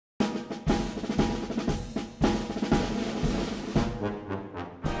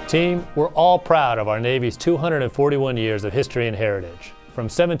Team, we're all proud of our Navy's 241 years of history and heritage. From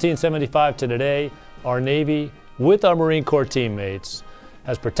 1775 to today, our Navy, with our Marine Corps teammates,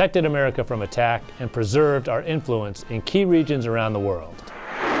 has protected America from attack and preserved our influence in key regions around the world.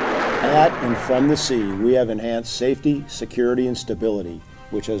 At and from the sea, we have enhanced safety, security, and stability,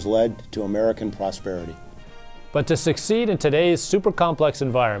 which has led to American prosperity. But to succeed in today's super complex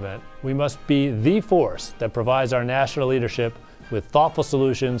environment, we must be the force that provides our national leadership with thoughtful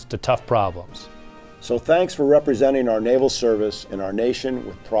solutions to tough problems. So thanks for representing our naval service and our nation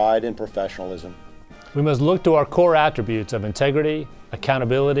with pride and professionalism. We must look to our core attributes of integrity,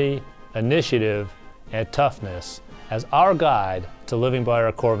 accountability, initiative, and toughness as our guide to living by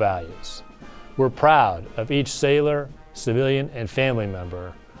our core values. We're proud of each sailor, civilian, and family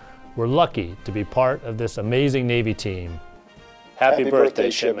member. We're lucky to be part of this amazing Navy team. Happy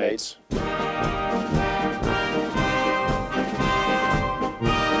birthday, shipmates.